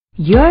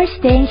You're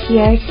staying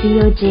here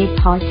COJ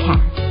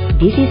Podcast.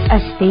 This is a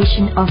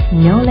station of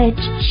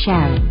knowledge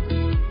sharing.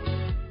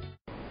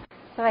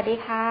 สวัสดี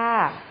ค่ะ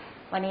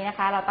วันนี้นะค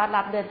ะเราต้อน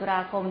รับเดือนตุล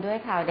าคมด้วย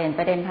ข่าวเด่นป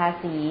ระเด็นภา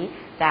ษี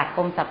จากก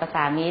รมสรรพส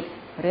ามิต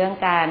เรื่อง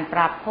การป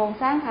รับโครง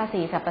สร้างภา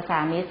ษีสรรพสา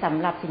มิตสำ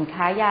หรับสิน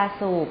ค้ายา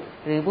สูบ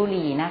หรือบุห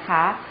รี่นะค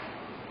ะ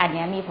อัน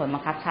นี้มีผลบั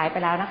งคับใช้ไป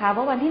แล้วนะคะเ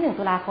มื่อวันที่1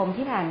ตุลาคม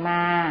ที่ผ่านม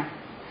า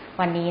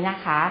วันนี้นะ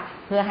คะ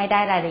เพื่อให้ได้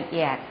รายละเ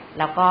อียด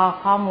แล้วก็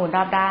ข้อมูลร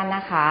อบด้าน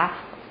นะคะ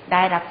ไ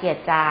ด้รับเกียร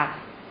ติจาก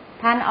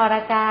ท่านอร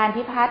การ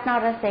พิพัฒน์น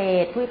รเศร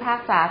ษฐ์ผู้พิพา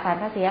กษาศาล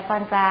ภาษี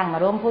กลางมา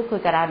ร่วมพูดคุย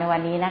กับเราในวั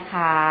นนี้นะค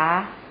ะ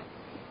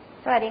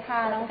สวัสดีค่ะ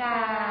น้องกา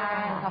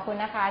รขอบคุณ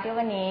นะคะที่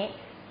วันนี้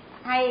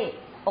ให้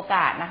โอก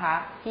าสนะคะ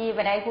ที่ไป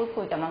ได้พูด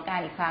คุยกับน้องการ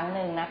อีกครั้งห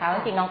นึ่งนะคะจ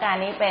ริงๆน้องการ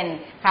นี่เป็น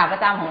ขาปร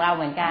ะจำของเราเ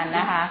หมือนกันน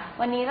ะคะ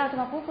วันนี้เราจะ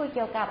มาพูดคุยเ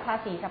กี่ยวกับภา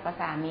ษีสรรพ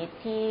สามิต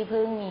ที่เ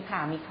พิ่งมีข่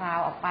าวมีคราว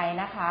ออกไป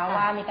นะคะ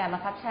ว่ามีการบั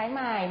งคับใช้ให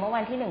ม่เมื่อ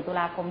วันที่1ตุ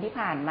ลาคมที่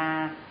ผ่านมา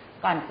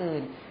ก่อนอื่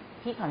น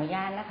ที่ขออนุญ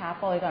าตนะคะ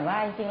โปรยก่อนว่า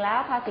จริงๆแล้ว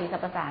ภาษีสร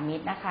รพสามิ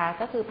ตนะคะ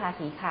ก็คือภา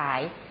ษีขา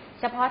ย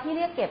เฉพาะที่เ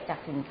รียกเก็บจาก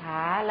สินค้า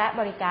และ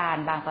บริการ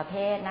บางประเภ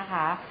ทนะค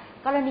ะ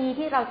กรณี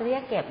ที่เราจะเรีย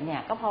กเก็บเนี่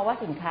ยก็เพราะว่า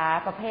สินค้า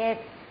ประเภท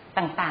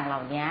ต่างๆเหล่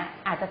านี้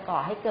อาจจะก่อ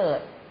ให้เกิด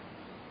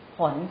ผ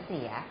ลเ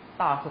สีย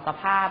ต่อสุข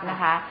ภาพนะ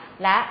คะ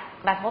และ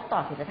กระทบต่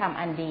อศีลธรรม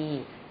อันดี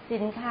สิ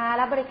นค้าแ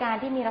ละบริการ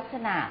ที่มีลักษ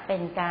ณะเป็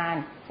นการ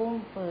ฟุ่ม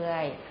เฟือ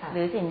ยห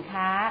รือสิน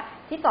ค้า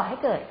ที่ก่อให้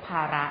เกิดภ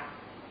าระ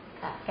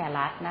แก่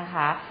รัฐนะค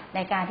ะใน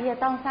การที่จะ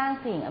ต้องสร้าง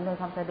สิ่งอำนวย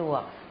ความสะดว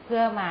กเพื่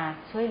อมา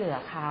ช่วยเหลือ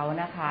เขา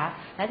นะคะ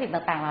และสิ่ง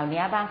ต่างๆเหล่า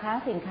นี้บางครั้ง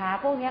สินค้า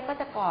พวกนี้ก็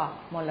จะก่อ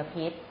มล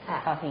พิษ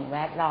ต่อสิ่งแว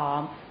ดล้อ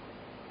ม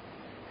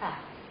ค่ะ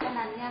ดัง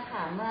นั้นเนี่ยค่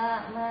ะเ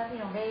มื่อพี่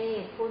น้องได้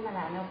พูดมาแ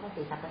ล้วเนี่ยภา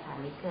ษีสรรพสา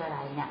มิตคืออะไร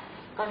เนี่ย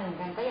ก่อนอื่น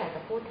กันก็อยากจ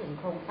ะพูดถึง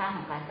โครงสร้างข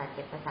องการจัดเ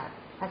ก็บ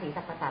ภาษีส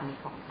รรพสามิต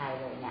ของไทย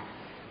เลยเนี่ย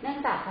เนื่อง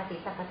จากภาษี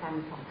สรรพสา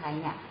มิตของไทย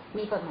เนี่ย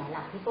มีกฎหมายห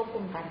ลักที่ควบคุ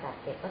มการจัด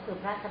เก็บก็คือ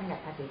พระราชบัญญั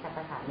ติภาษีสรรพ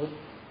สามิต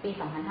ปี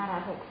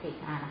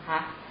 2560 นะคะ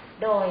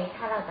โดย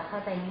ถ้าเราจะเข้า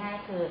ใจง่าย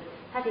ๆคือ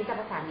ภาษีสรร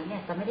พสามิตเนี่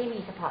ยจะไม่ได้มี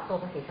เฉพาะตัว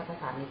ภาษีสรรพ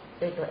สามิต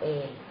โดยตัวเอ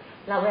ง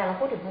เวลาเรา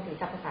พูดถึงภาษี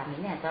สรรพสามิ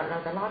ตเนี่ยเรา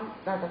จ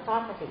ะซ่อ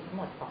นภาษีทั้ง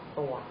หมด2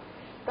ตัว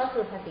ก็คื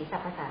อภาษีสร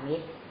รพสามิ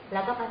ตแ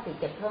ล้วก็ภาษี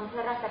เก็บเพิ่มเพื่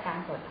อราชการ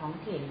ส่วนท้อง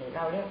ถิ่นหรือเ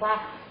ราเรียกว่า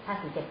ภา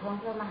ษีเก็บเพิ่ม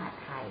เพื่อมหาด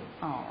ไทย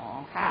อ๋อ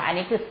ค่ะอัน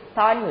นี้คือ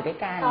ซ่อนอยู่ด้วย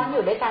กันอ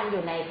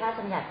ยู่ในพระราช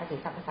บัญญัติภาษี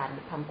สรรพสามิ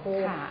ตทั้ง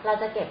คู่เรา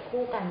จะเก็บ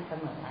คู่กันเส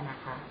มอนะ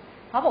คะ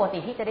เพราะปกติ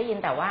ที่จะได้ยิน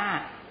แต่ว่า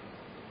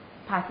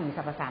ภาษีส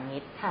รรพสามิ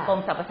ตกรม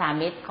สรรพสา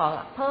มิตขอ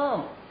เพิ่ม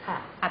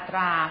อัตร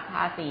าภ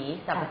าษี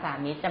สรรพสา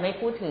มิตจะไม่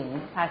พูดถึง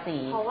ภาษี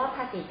เพราะว่าภ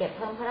าษีเก็บเ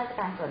พิ่มเพื่อราช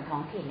การส่วนท้อ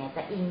งถิ่นเนี่ยจ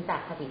ะอิงจา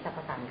กภาษีสรรพ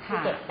สามิตที่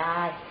เก็บไ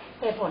ด้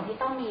เหตุผลที่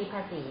ต้องมีภ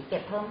าษีเก็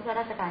บเพิ่มเพื่อ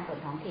ราชการส่วน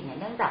ท้องถิ่นเนี่ย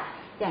เนื่องจาก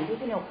อย่างที่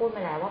พี่โนพูดม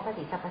าแล้วว่าภา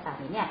ษีสรรพสา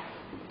มิตเนี่ย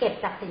เก็บ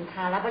จากสิน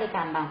ค้าและบริก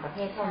ารบางประเภ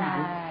ทเท่านั้น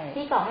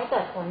ที่ก่อให้เกิ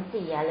ดผลเ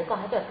สียหรือก่อ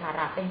ให้เกิดภาร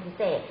ะเป็นพิเ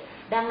ศษ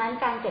ดังนั้น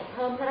การเก็บเ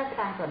พิ่มเพื่อราช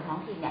การส่วนท้อง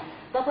ถิ่นเนี่ย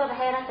ก็เพื่อใ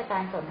ห้ราชกา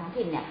รส่วนท้อง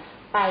ถิ่นเนี่ย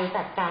ไป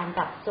จัดการ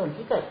กับส่วน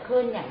ที่เกิดขึ้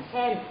นอย่างเ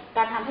ช่นก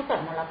ารทำให้เกิ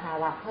ดมลภา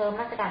วะเพิ่ม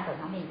ราชการส่วน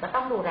ท้องถิ่นก็ต้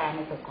องดูแลใน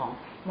ส่วนของ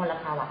มล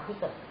ภาวะที่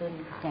เกิดขึ้น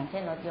ค่ะอย่างเช่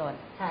นรถยนต์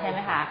ใช่ไหม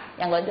คะ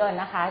อย่างรถยนต์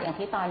นะคะอย่าง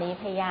ที่ตอนนี้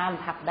พยายาม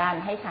ผลักดัน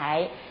ให้ใช้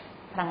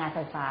พลังงานไฟ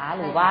ฟ้า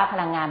หรือว่าพ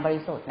ลังงานบ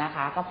ริสุทธิ์นะค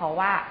ะก็เพราะ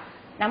ว่า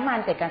น้ำมัน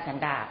เกิดการสัน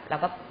ดาปแล้ว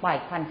ก็ปล่อย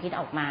ควันพิษ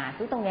ออกมา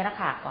ซึ่งตรงนี้นะ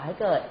คะก่อให้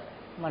เกิด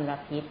มล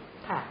พิษ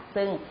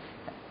ซึ่ง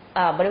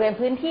บริเวณ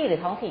พื้นที่หรือ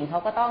ท้องถิ่นเขา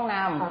ก็ต้องน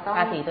ำภ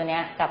าษีตัวนี้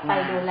กลับมาไ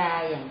ปดูแล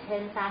อย่างเช่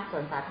นสร้างส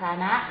วนสาธาร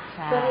ณะ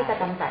เพื่อที่จะ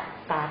กำจัด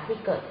ก๊าซที่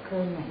เกิด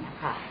ขึ้นอย่างนี้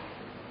ค่ะ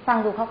ฟัง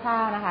ดูคร่า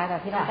วๆนะคะแต่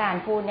ที่ต้องการ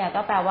พูดเนี่ย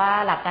ก็แปลว่า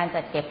หลักการ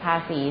จัดเก็บภา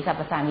ษีสรร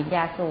พสามิตย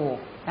าสูบ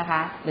นะค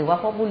ะหรือว่า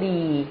พวกบุห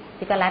รี่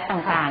ซิกาเรต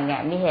ต่างๆเนี่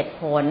ยมีเหตุ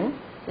ผล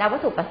และวัต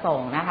ถุประส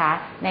งค์นะคะ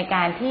ในก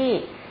ารที่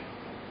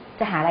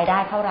จะหารายได้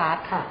เข้ารัฐ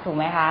ถูกไ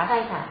หมคะใช่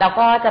ค่ะแล้ว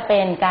ก็จะเป็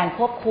นการค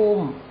วบคุม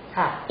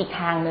อีก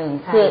ทางหนึ่ง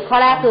คือข้อ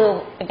แรกคือ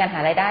เป็นการหา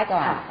รายได้ก่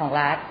อนของ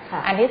รัฐ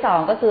อันที่สอง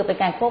ก็คือเป็น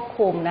การควบ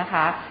คุมนะค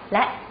ะแล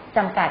ะจ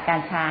ำกัดกา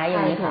รใช้อย่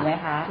างนี้ถูกไหม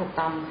คะถูก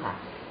ต้องค่ะ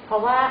เพรา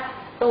ะว่า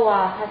ตัว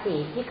ภาษี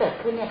ที่เกิด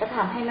ขึ้นเนี่ยก็ท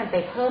ำให้มันไป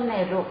เพิ่มใน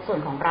ส่วน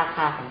ของราค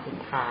าของสิน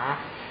ค้า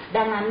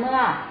ดังนั้นเมื่อ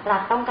รั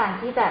ฐต้องการ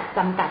ที่จะจ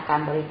ำกัดกา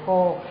รบริโภ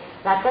ค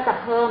รัฐก็จะ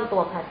เพิ่มตั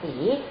วภาษี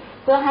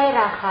เพื่อให้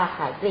ราคาข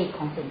ายปลีกข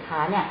องสินค้า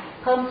เนี่ย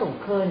เพิ่มสูง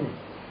ขึ้น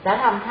แล้ว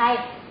ทำให้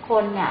ค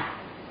นเนี่ย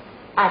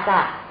อาจจะ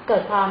เกิ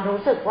ดความรู้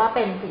สึกว่าเ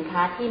ป็นสินค้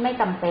าที่ไม่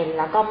จำเป็น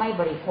แล้วก็ไม่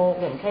บริโภค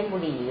อย่างเช่นบุ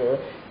หรี่หรือ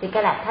ซิก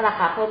าเรตถ้ารา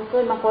คาเพิ่ม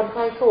ขึ้นบางคนเค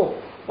ยสูบ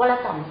วันละ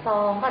2 ซอ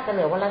งก็จะเห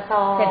ลือวันละซ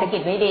องเศรษฐกิ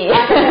จไม่ดี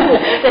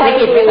เศรษฐ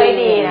กิจไม่ค่อย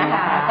ดีนะค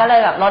ะก็เลย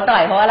แบบลดหน่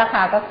อยเพราะว่าราค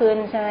าก็ขึ้น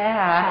ใช่ไหม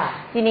คะ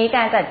ทีนี้ก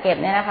ารจัดเก็บ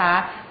เนี่ยนะคะ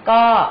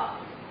ก็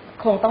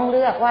คงต้องเ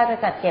ลือกว่าจะ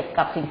จัดเก็บ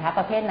กับสินค้าป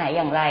ระเภทไหนอ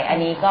ย่างไรอัน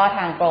นี้ก็ท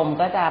างกรม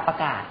ก็จะประ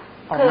กาศ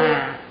ออกมา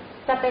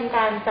จะเป็นก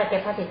ารจัดเก็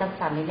บภาษีสรรพ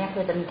สามิตเนี่ยคื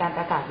อจะมีการป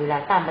ระกาศอยู่แล้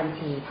วตามบัญ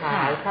ชีท้า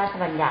ยพระราช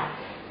บัญญัติ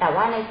แต่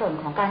ว่าในส่วน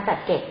ของการจัด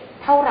เก็บ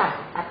เท่าไหร่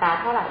อัตรา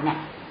เท่าไหร่เนี่ย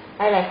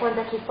หลายๆคนจ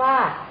ะคิดว่า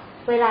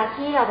เวลา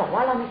ที่เราบอกว่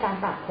าเรามีการ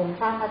ปรับโครง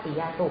สร้างภาษี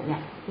ยาสูบเนี่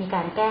ยมีก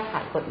ารแก้ไข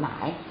กฎหมา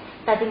ย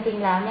แต่จริง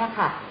ๆแล้วเนี่ย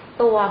ค่ะ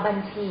ตัวบัญ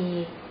ชี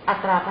อั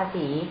ตราภา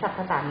ษีสรรพ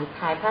สามิต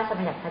ท้ายพระราช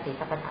บัญญัติภาษี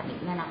สรรพสามิต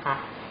เนี่ยนะคะ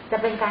จะ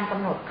เป็นการก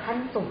ำหนดขั้น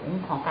สูง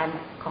ขอ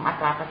งอั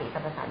ตราภาษีสร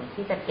รพสามิต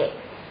ที่จะเก็บ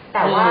แ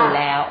ต่ว่า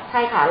แล้วใ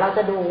ช่ค่ะเราจ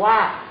ะดูว่า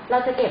เรา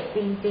จะเก็บจ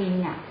ริงๆ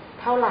เนี่ย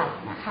เท่าไหร่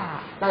นะคะ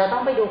เราจะต้อ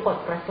งไปดูกฎ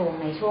กระทรวง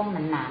ในช่วง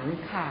นั้น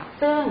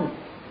ๆซึ่ง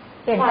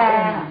เปลี่ยนแปลง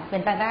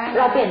ได้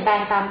เราเปลี่ยนแปล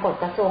งตามกฎ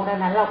กระทรวงดัง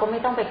นั้นเราก็ไม่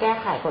ต้องไปแก้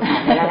ไขกฎหมา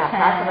ยในระดับ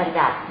พระราชบัญ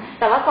ญัติ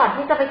แต่ว่าก่อน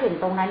ที่จะไปถึง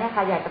ตรงนั้นเนี่ย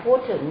ค่ะอยากจะพูด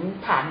ถึง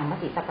ฐานของภา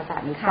ษีสรรพสา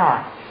มิตก่อน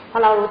พอ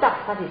เรารู้จัก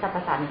ภาษีสรรพ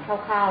สามิต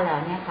คร่าวๆแล้ว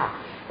เนี่ยค่ะ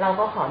เรา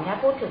ก็ขออนุญาต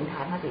พูดถึงฐ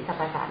านภาษีสรร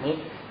พสามิต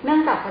เนื่อ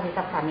งจากภาษีส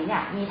รรพสามิตเนี่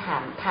ยมี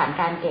ฐาน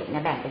การเก็บเนี่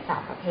ยแบ่งเป็น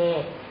3ประเภ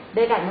ท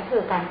ด้วยกันก็คื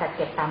อการจัดเ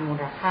ก็บตามมู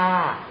ลค่า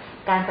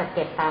การจัดเ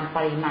ก็บตามป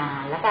ริมาณ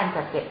และการ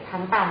จัดเก็บทั้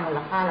งตามมูล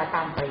ค่าและต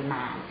ามปริม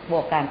าณบ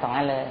วกกัน2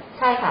อันเลย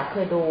ใช่ค่ะคื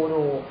อดู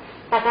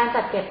แต่การ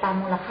จัดเก็บตาม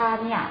มูลค่า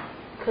เนี่ย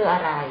คืออะ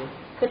ไร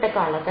คือแต่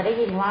ก่อนเราจะได้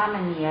ยินว่ามั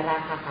นมีรา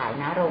คาขาย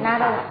หน้าโรงอุ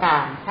ตสาหกรร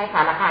มใช่ค่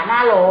ะราคาหน้า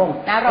โรง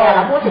เ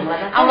ราพูดถึงเรา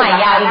จะเอาใหม่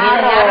ยาวอีกนิด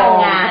นึงหน้าโรง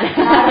งา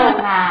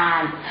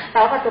นแต่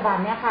ว่าปัจจุบัน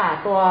เนี่ยค่ะ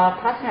ตัว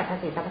พระราชบัญญัติภา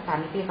ษีสรรพสา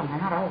มิตปี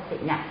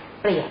 2560 เนี่ย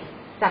เปลี่ยน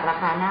จากรา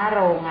คาหน้าโ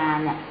รงงาน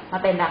เนี่ยมา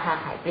เป็นราคา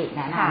ขายปลีกแ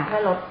นะนำเพื่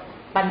อลด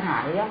ปัญหา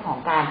ในเรื่องของ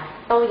การ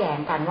โต้แย้ง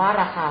กันว่า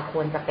ราคาค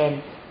วรจะเป็น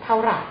เท่า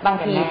ไหร่บาง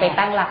ทีไป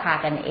ตั้งราคา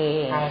กันเอ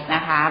งน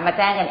ะคะมาแ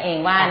จ้งกันเอง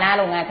ว่าหน้า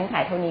โรงงานฉันข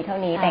ายเท่านี้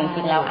แต่จ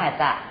ริงๆแล้วอาจ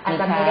จะ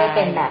ไม่ได้เ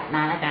ป็นแบบ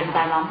นั้นอาจจะเป็นก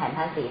ารวางแผนภ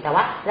าษีแต่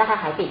ว่าราคา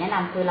ขายปลีกแนะน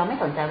ำคือเราไม่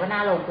สนใจว่าหน้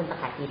าโรงคุณจะ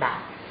ขายกี่บาท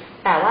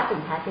แต่ว่าสิ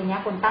นค้าชิ้นนี้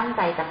คุณตั้งใ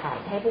จจะขาย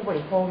ให้ผู้บ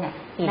ริโภคเนี่ย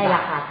ในร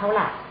าคาเท่าไห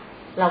ร่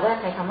เราก็จะ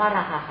ใช้คำว่าร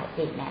าคาขายป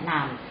ลีกแนะน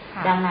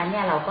ำดังนั้นเ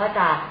นี่ยเราก็จ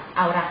ะเ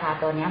อาราคา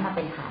ตัวนี้มาเ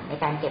ป็นฐานใน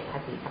การเก็บภา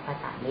ษีสรรพ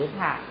สามิต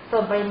ส่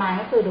วนปริมาณ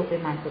ก็คือดูป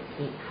ริมาณสุท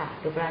ธิค่ะ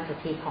ดูปริมาณสุท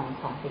ธิ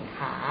ของสิน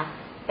ค้า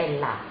เป็น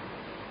หลัก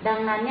ดัง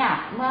นั้นเนี่ย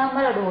เมื่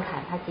อเราดูฐา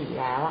นภาษี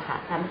แล้วอะค่ะ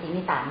ฐานภาษี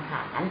มี3ฐ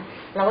าน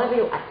เราก็ไป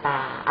ดูอัต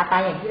รา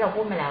อย่างที่เรา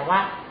พูดไปแล้วว่า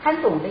ขั้น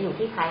สูงจะอยู่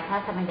ที่คล้ายพระร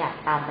าชบัญญัติ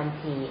ตามบัญ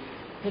ชี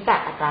พิกัด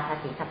อัตราภา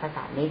ษีสรรพส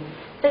ามิต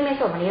ซึ่งใน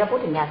ส่วนวันนี้เราพู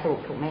ดถึงยาสูบ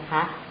ถูกไหมค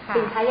ะ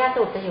สินค้ายา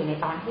สูบจะอยู่ใน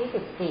ตอน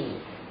ที่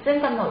14ซึ่ง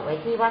กำหนดไว้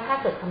ที่ว่าถ้า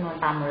เกิดคำนวณ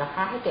ตามมูลค่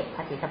าให้เก็บภ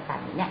าษีสรรพสา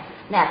มิตเนี่ย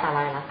ในอัตรา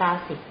ร้อยละ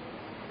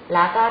90แ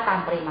ล้วก็ตาม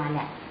ปริมาณเ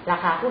นี่ยรา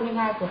คาพูด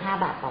ง่ายๆคือ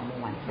5 บาทต่อม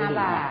วล5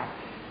 บาท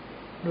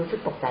รู้สึก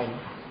ตกใจไหม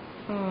คะ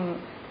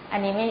อั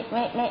นนี้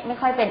ไม่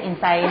ค่อยเป็นอิน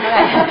ไซต์เท่าไห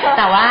ร่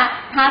แต่ว่า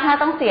ถ้า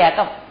ต้องเสีย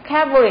กับแค่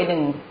บุหรี่ห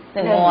นึ่ง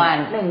มว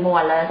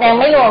นเลยยัง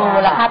ไม่รวม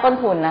มูลค่าต้น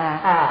ทุนนะคะ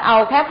เอา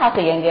แค่ภา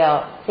ษีอย่างเดียว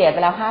เสียไป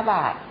แล้ว5 บ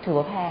าทถือ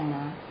ว่าแพงน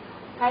ะ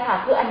ใช่ค่ะ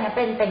คืออันนี้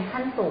เป็น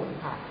ขั้นสูง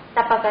ค่ะแ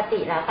ต่ปกติ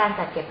แล้วการ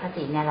จัดเก็บภา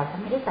ษีเนี่ยเราจะ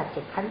ไม่ได้จัดเ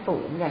ก็บขั้นสู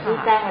งอย่างที่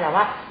แจ้งไปแล้ว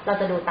ว่าเรา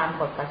จะดูตาม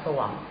กฎกระทรว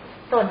ง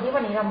ส่วนที่วั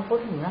นนี้เรามาพูด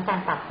ถึงเรื่องการ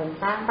ปรับโครง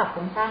สร้า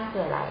งคื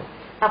ออะไร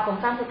ปรับโครง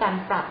สร้างคือการ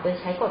ปรับโดย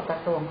ใช้กฎกร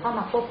ะทรวงเข้า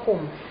มาควบคุม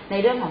ใน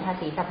เรื่องของภา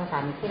ษีสรรพสา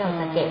มิตที่เรา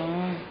จะเก็บ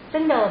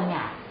ซึ่งเดิมเนี่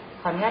ย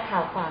ขออนุญาตเท้า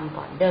ความ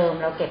ก่อนเดิม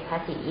เราเก็บภา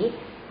ษี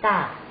จา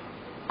ก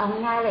เอา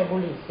ง่ายๆเลยบุ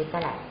หรี่ซิกา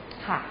เรต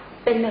ค่ะ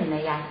เป็นหนึ่งใน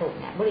ยาสูบ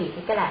เนี่ยบุหรี่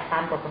ซิกาเรตตา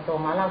มกฎกระทรวง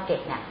แล้วเราเก็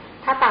บเนี่ย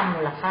ถ้าตาม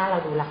มูลค่าเรา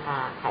ดูราคา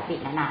ขายปลี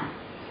กแนะน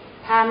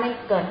ำถ้าไม่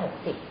เกิน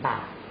60 บา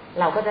ท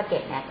เราก็จะเก็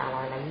บในอัตราร้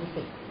อยละ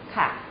20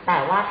ค่ะแต่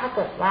ว่าถ้าเ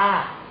กิดว่า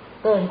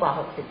เกินกว่า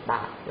60 บ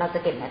าทเราจะ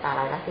เก็บในอัตรา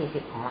ร้อยละ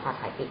40ของราคา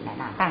ขายปลีกแนะ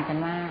นำต่างกัน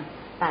มาก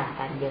ต่าง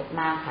กันเยอะ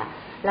มากค่ะ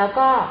แล้ว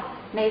ก็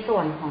ในส่ว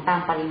นของตา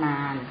มปริม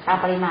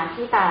าณ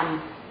ที่ตาม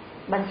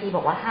บัญชีบ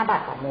อกว่า5 บา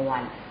ทต่อมว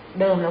ล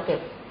เดิมเราเก็บ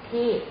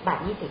ที่บาท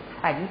20ค่ะ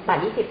บาท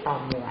20ต่อ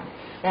มวล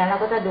แล้วเรา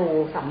ก็จะดู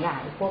2อย่าง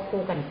ควบ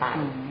คู่กันไป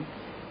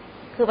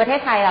คือประเทศ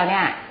ไทยเราเนี่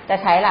ยจะ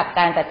ใช้หลักก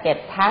ารจัดเก็บ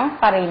ทั้ง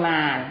ปริม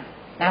าณ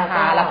นะค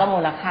ะแล้วก็มู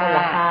ลค่า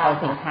ของ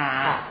สินค้า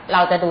เร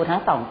าจะดูทั้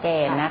ง2เก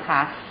ณฑ์นะคะ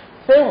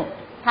ซึ่ง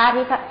เ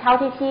ท่า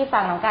ที่พี่ฟั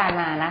งน้องการ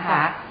มานะค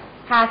ะ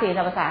ภาษีส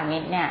รรพสามิ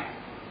ตเนี่ย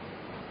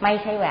ไม่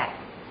ใช่แวด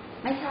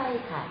ไม่ใช่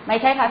ค่ะไม่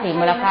ใช่ภาษี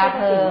มูลค่าเ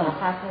พิ่ม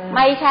ไ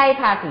ม่ใช่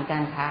ภาษีกา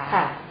รค้า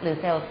หรือ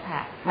เซลส์แท็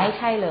กไม่ใ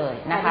ช่เลย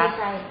นะคะ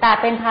แต่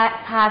เป็น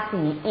ภา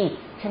ษีอีก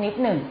ชนิด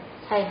หนึ่ง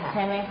ใช่ค่ะใ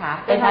ช่ไหมคะ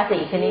เป็นภาษี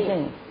ชนิดหนึ่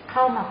งเ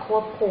ข้ามาคว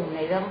บคุมใน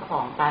เรื่องขอ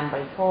งการบ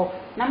ริโภค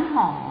น้ำห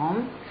อม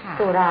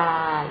สุรา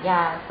ย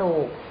าสู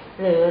บ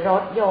หรือร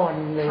ถยน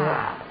ต์หรือ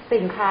สิ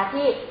นค้า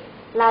ที่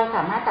เราส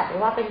ามารถจัดได้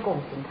ว่าเป็นกลุ่ม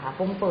สินค้า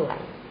ฟุ่มเฟือย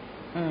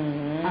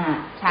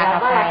แล้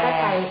วก็เราก็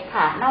ใช้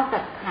ค่ะนอกจา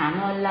กหา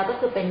เงินแล้วก็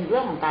คือเป็นเรื่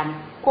องของการ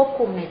ควบ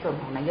คุมในส่วน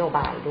ของนโยบ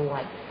ายด้ว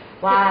ย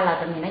ว่าเรา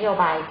จะมีนโย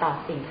บายต่อ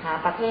สินค้า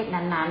ประเภท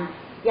นั้น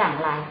ๆอย่าง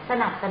ไรส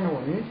นับสนุ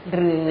นห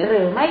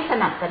รือไม่ส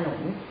นับสนุน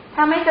ถ้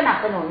าไม่สนับ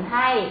สนุนใ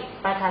ห้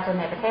ประชาชน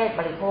ในประเทศ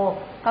บริโภค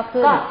ก็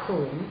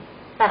สูง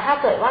แต่ถ้า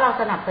เกิดว่าเรา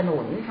สนับสนุ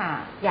น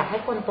อยากให้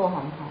คนตัวห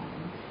อม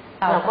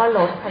ๆเราก็ล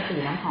ดภาษี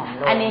น้ำหอม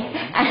ลงอัน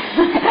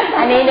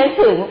นี้นึก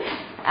ถึง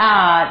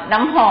น้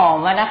ำหอม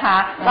นะคะ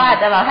ก็อาจ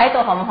จะแบบให้ตั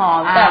วหอ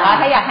มๆแต่ว่า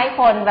ถ้าอยากให้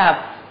คนแบบ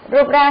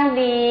รูปร่าง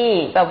ดี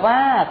แบบว่า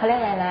เขาเรียก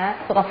อะไรนะ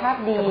สุขภาพ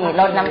ดี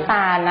ลดน้ำต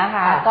าลนะค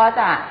ะก็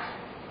จะ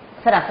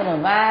สนับสนุน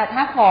ว่าถ้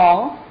าของ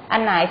อั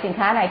นไหนสิน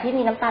ค้าไหนที่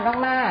มีน้ำตาล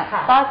มาก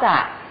ๆก็จะ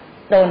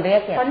โดนเรีย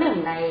กเก็บเพราะหนึ่ง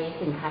ใน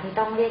สินค้าที่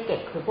ต้องเรียกเก็บ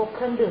คือพวกเค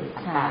รื่องดื่ม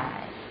ต่าง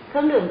ๆเค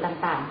รื่องดื่ม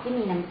ต่างๆที่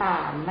มีน้ำตา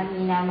ลมัน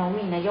มีแนวโน้ม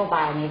มีนโยบ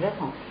ายในเรื่อง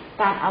ของ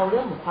การเอาเรื่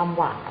องของความ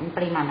หวานป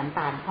ริมาณน้ำต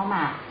าลเข้าม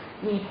า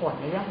มีผล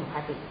ในเรื่องของภ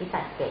าษีที่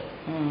จัดเก็บ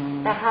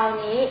แต่คราว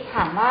นี้ถ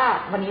ามว่า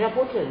วันนี้เรา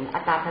พูดถึงอั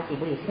ตราภาษี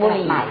บุหรี่ซิกาเร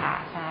ตใหม่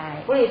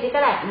บุหรี่ซิก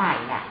าเรตใหม่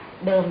เนี่ย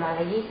เดิม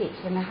120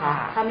ใช่ไหมคะ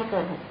ถ้าไม่เกิ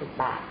น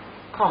60 บาท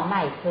ของให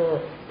ม่คือ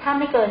ถ้า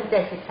ไม่เกิน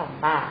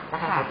72 บาทรา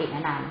คาปกติแน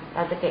ะนำเร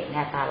าจะเก็บใน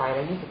อัตรา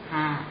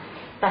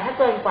125แต่ถ้า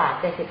เกินกว่า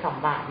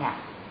72 บาทเนี่ย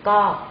ก็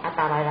อัต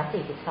รา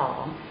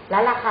142และ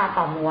ราคา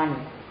ต่อมวล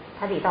ภ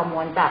าษีต่อม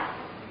วลจาก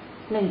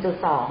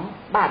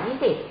 1.2 บาท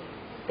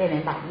 20เป็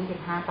นบาท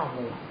 25ต่อม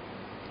วล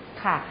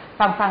ค่ะ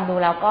ฟังดู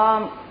แล้วก็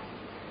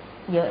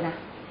เยอะนะ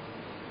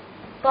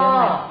ก็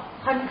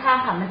ค่อนข้าง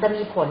ค่ะมันจะ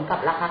มีผลกับ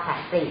ราคาขา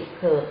ยปลีก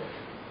คือ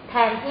แท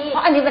นที่เพร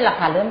าะอันนี้เป็นรา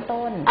คาเริ่ม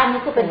ต้นอันนี้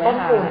คือเป็นต้น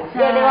ทุนเ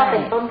รียกได้ว่าเป็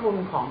นต้นทุน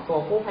ของตัว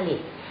ผู้ผลิต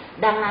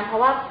ดังนั้นเพรา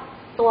ะว่า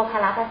ตัวภา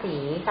ระภาษี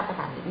สรรพส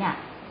ามิตเนี่ย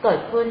เกิด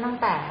ขึ้นตั้ง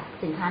แต่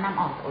สินค้านำ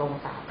ออกจากโรงอุ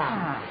ตสาหกรรม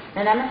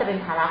ดังนั้นมันจะเป็น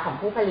ภาระของ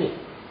ผู้ผลิต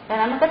ดัง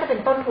นั้นมันก็จะเป็น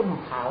ต้นทุนข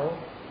องเขา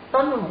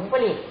ต้นทุนของผู้ผ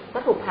ลิตก็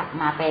ถูกผลัก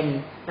มาเป็น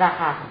รา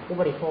คาของผู้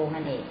บริโภค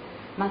นั่นเอง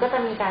มันก็จะ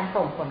มีการ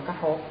ส่งผลกระ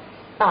ทบ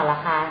ต่อรา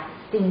คา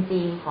จ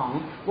ริงๆของ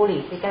บุหรี่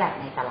ซิกาเรต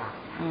ในตลาด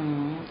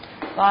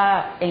ก็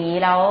อย่างนี้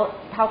แล้ว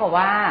เท่ากับ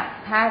ว่า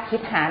ถ้าคิ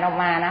ดหารออก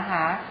มานะค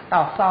ะต่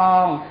อซอ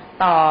ง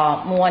ต่อ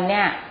มวลเ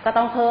นี่ยก็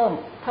ต้องเพิ่ม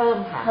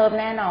ค่ะเพิ่ม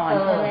แน่นอน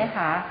ใช่ไหมค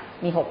ะ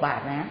มี6 บาท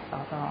นะต่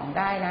อซองไ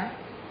ด้นะ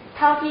เ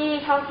ท่า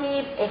ที่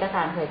เอกส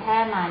ารเผยแพร่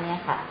มาเนี่ย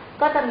ค่ะ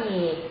ก็จะมี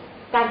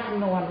การค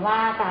ำนวณว่า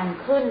การ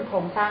ขึ้นโคร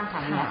งสร้างค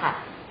รั้งนี้ค่ะ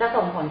จะ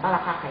ส่งผลต่อร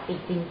าคาขายปลีก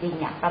จริงๆ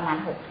เนี่ยประมาณ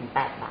 6-8 บ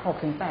าท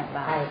6-8 บ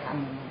าทใช่ค่ะ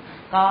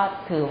ก็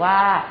ถือว่า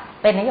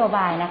เป็นนโยบ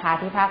ายนะคะ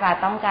ที่ภาครัฐ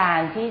ต้องการ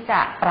ที่จ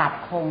ะปรับ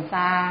โครงส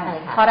ร้าง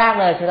ข้อแรก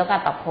เลยคือต้องกา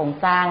รปรับโครง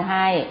สร้างใ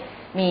ห้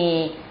มี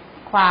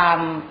ความ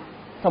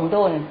สม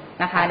ดุล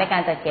นะคะในกา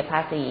รจัดเก็บภ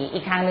าษีอี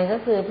กทางหนึ่งก็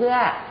คือเพื่อ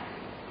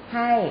ใ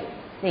ห้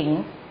สิ่ง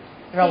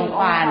รมค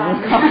วัน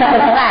ของเรา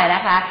ทั้งหลายน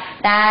ะคะ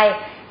ได้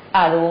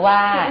รู้ว่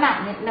าหนัก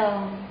นิดนึง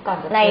ก่อน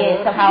ใน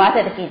สภาวะเศ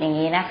รษฐกิจอย่าง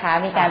นี้นะคะ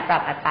มีการปรั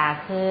บอัตรา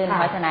ขึ้นเ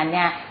พราะฉะนั้นเ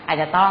นี่ยอาจ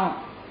จะต้อง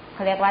เข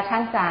าเรียกว่า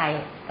ชั่งใจ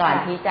ก่อน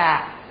ที่จะ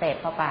เสพ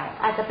เข้าไป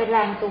อาจจะเป็นแร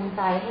งจูงใ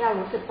จให้เรา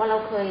รู้สึกว่าเรา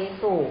เคย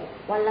สูบ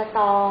วันละซ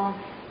อง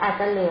อาจ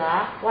จะเหลือ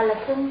วันละ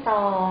ครึ่งซ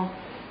อง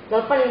ล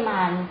ดปริม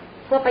าณ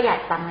เพื่อประหยัด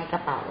ตังค์ในกร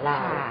ะเป๋าเรา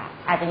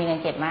อาจจะมีเงิน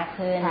เก็บมาก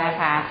ขึ้นนะ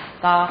คะ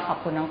ก็ขอบ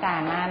คุณน้องกา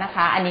รมากนะค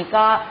ะอันนี้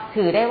ก็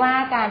ถือได้ว่า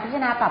การพิจา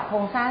รณาปรับโคร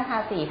งสร้างภา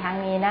ษีครั้ง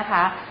นี้นะค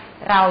ะ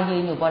เรายื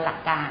นอยู่บนหลัก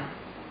การ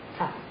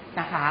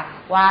นะคะ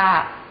ว่า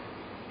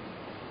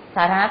ส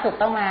าธารณสุข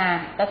ต้องมา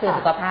ก็คือ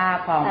สุขภาพ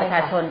ของประชา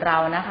ชนเรา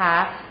นะคะ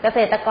เกษ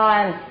ตรกร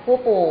ผู้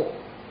ปลูก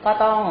ก็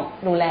ต้อง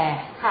ดูแล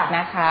น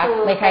ะคะ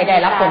ไม่ใครได้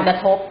รับผลกระ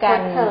ทบกัน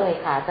ชดเชย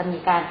ค่ะจะมี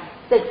การ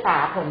ศึกษา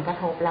ผลกระ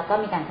ทบแล้วก็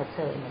มีการชดเช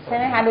ยใช่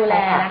ไหมคะดูแล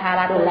นะคะ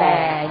รัฐดูแล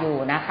อยู่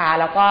นะคะ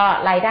แล้วก็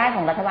รายได้ข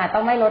องรัฐบาลต้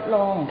องไม่ลดล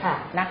ง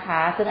นะคะ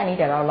ซึ่งอันนี้เ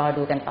ดี๋ยวเรารอ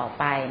ดูกันต่อ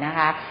ไปนะค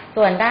ะ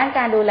ส่วนด้านก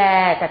ารดูแล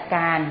จัดก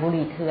ารบุห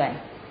รี่เถื่อน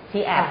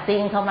ที่แอบซิ่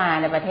งเข้ามา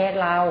ในประเทศ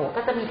เรา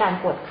ก็จะมีการ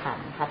กวดขัน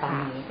ค่ะตอน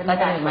นี้ก็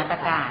จะมีมาตร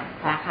การ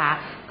นะคะ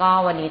ก็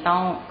วันนี้ต้อ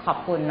งขอบ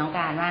คุณน้องก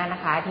ารมากน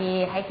ะคะที่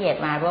ให้เกียรติ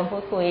มาร่วมพู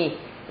ดคุย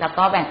แล้ว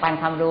ก็แบ่งปัน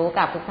ความรู้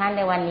กับทุกท่านใ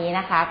นวันนี้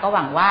นะคะก็ห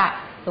วังว่า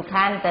ทุก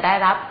ท่านจะได้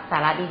รับสา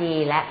ระดี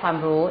ๆและความ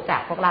รู้จา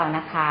กพวกเราน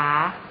ะคะ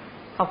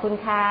ขอบคุณ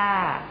ค่ะ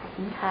ขอบ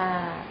คุณค่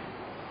ะ